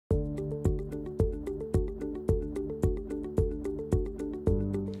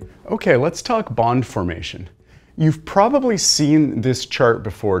Okay, let's talk bond formation. You've probably seen this chart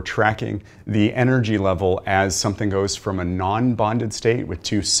before tracking the energy level as something goes from a non-bonded state with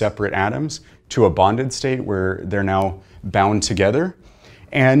two separate atoms to a bonded state where they're now bound together.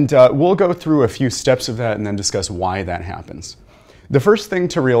 And we'll go through a few steps of that and then discuss why that happens. The first thing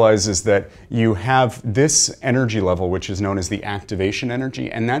to realize is that you have this energy level, which is known as the activation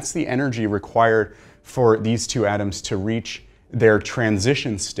energy, and that's the energy required for these two atoms to reach their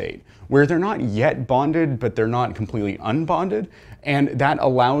transition state, where they're not yet bonded, but they're not completely unbonded, and that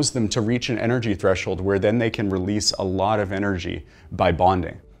allows them to reach an energy threshold where then they can release a lot of energy by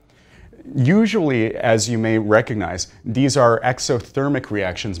bonding. Usually, as you may recognize, these are exothermic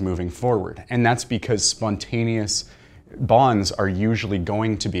reactions moving forward, and that's because spontaneous bonds are usually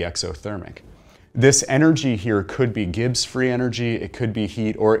going to be exothermic. This energy here could be Gibbs free energy, it could be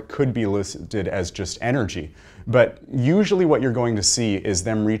heat, or it could be listed as just energy. But usually what you're going to see is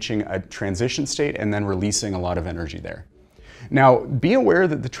them reaching a transition state and then releasing a lot of energy there. Now, be aware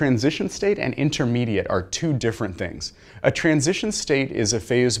that the transition state and intermediate are two different things. A transition state is a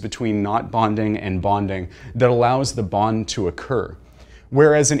phase between not bonding and bonding that allows the bond to occur.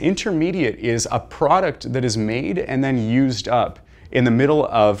 Whereas an intermediate is a product that is made and then used up in the middle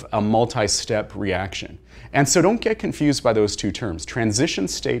of a multi-step reaction. And so don't get confused by those two terms. Transition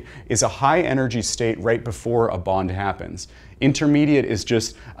state is a high energy state right before a bond happens. Intermediate is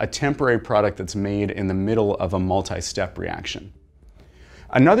just a temporary product that's made in the middle of a multi-step reaction.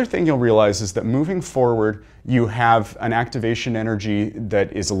 Another thing you'll realize is that moving forward, you have an activation energy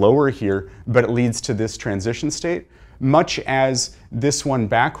that is lower here, but it leads to this transition state, much as this one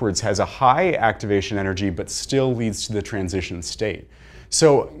backwards has a high activation energy, but still leads to the transition state.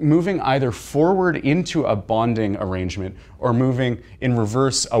 So moving either forward into a bonding arrangement or moving in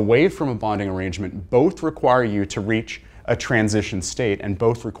reverse away from a bonding arrangement both require you to reach a transition state and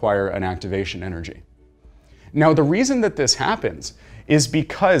both require an activation energy. Now, the reason that this happens is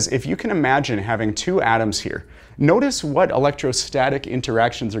because if you can imagine having two atoms here, notice what electrostatic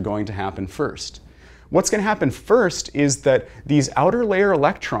interactions are going to happen first. What's going to happen first is that these outer layer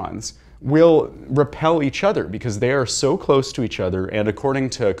electrons will repel each other because they are so close to each other, and according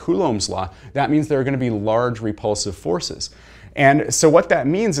to Coulomb's law, that means there are going to be large repulsive forces. And so what that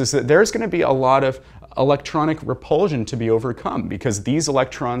means is that there's going to be a lot of electronic repulsion to be overcome because these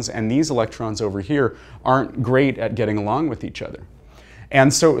electrons and these electrons over here aren't great at getting along with each other.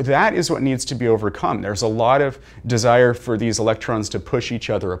 And so that is what needs to be overcome. There's a lot of desire for these electrons to push each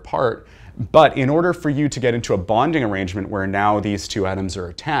other apart, but in order for you to get into a bonding arrangement where now these two atoms are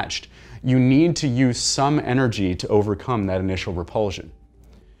attached, you need to use some energy to overcome that initial repulsion.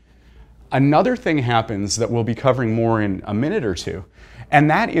 Another thing happens that we'll be covering more in a minute or two,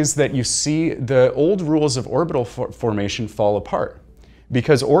 and that is that you see the old rules of orbital formation fall apart.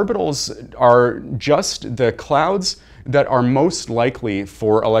 Because orbitals are just the clouds that are most likely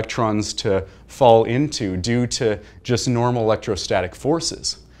for electrons to fall into due to just normal electrostatic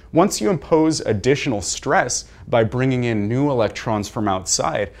forces. Once you impose additional stress by bringing in new electrons from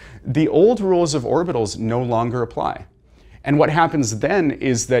outside, the old rules of orbitals no longer apply. And what happens then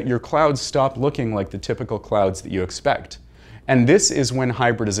is that your clouds stop looking like the typical clouds that you expect. And this is when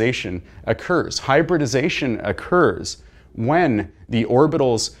hybridization occurs. Hybridization occurs when the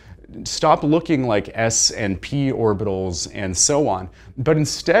orbitals stop looking like S and P orbitals and so on, but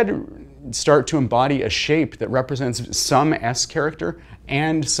instead start to embody a shape that represents some S character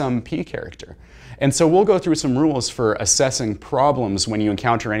and some P character. And so we'll go through some rules for assessing problems when you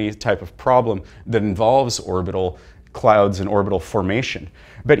encounter any type of problem that involves orbital clouds and orbital formation.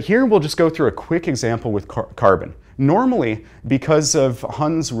 But here we'll just go through a quick example with carbon. Normally, because of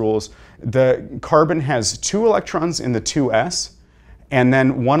Hund's rules, the carbon has 2 electrons in the 2s and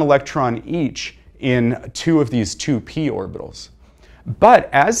then 1 electron each in 2 of these 2p orbitals. But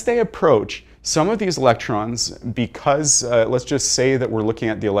as they approach, some of these electrons, because let's just say that we're looking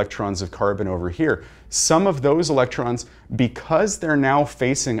at the electrons of carbon over here, some of those electrons, because they're now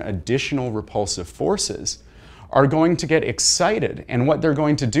facing additional repulsive forces, are going to get excited. And what they're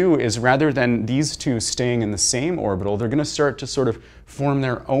going to do is, rather than these two staying in the same orbital, they're going to start to sort of form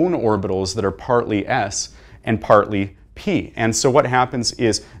their own orbitals that are partly s and partly p. And so what happens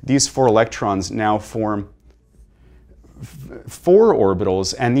is these 4 electrons now form 4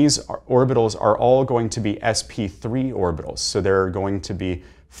 orbitals, and these orbitals are all going to be sp3 orbitals. So there are going to be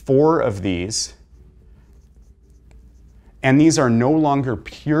 4 of these, and these are no longer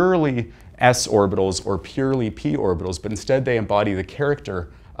purely s orbitals or purely p orbitals, but instead they embody the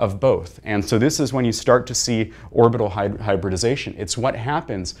character of both. And so this is when you start to see orbital hybridization. It's what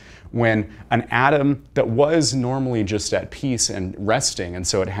happens when an atom that was normally just at peace and resting, and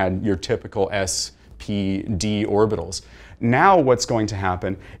so it had your typical s, p, d orbitals. Now what's going to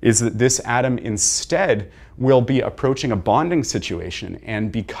happen is that this atom instead will be approaching a bonding situation,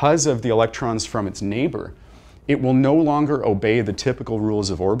 and because of the electrons from its neighbor, it will no longer obey the typical rules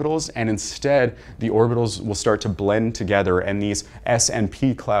of orbitals, and instead the orbitals will start to blend together, and these s and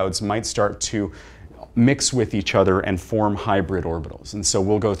p clouds might start to mix with each other and form hybrid orbitals. And so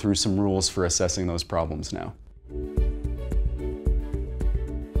we'll go through some rules for assessing those problems now.